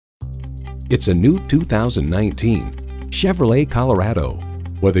It's a new 2019 Chevrolet Colorado.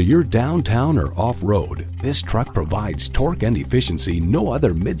 Whether you're downtown or off-road, this truck provides torque and efficiency no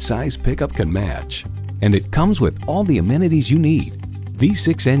other mid-size pickup can match. And it comes with all the amenities you need.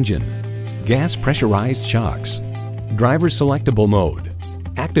 V6 engine, gas pressurized shocks, driver selectable mode,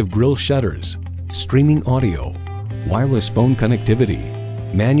 active grille shutters, streaming audio, wireless phone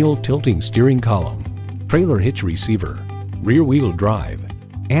connectivity, manual tilting steering column, trailer hitch receiver, rear-wheel drive,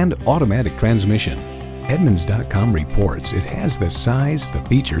 and automatic transmission. Edmunds.com reports it has the size, the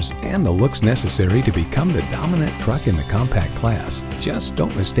features, and the looks necessary to become the dominant truck in the compact class. Just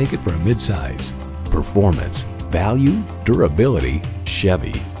don't mistake it for a midsize. Performance, value, durability,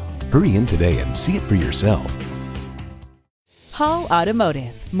 Chevy. Hurry in today and see it for yourself. Hall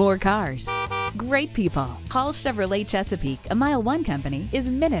Automotive. More cars, great people. Hall Chevrolet Chesapeake, a MileOne company, is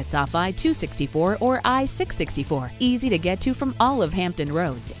minutes off I-264 or I-664. Easy to get to from all of Hampton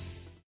roads.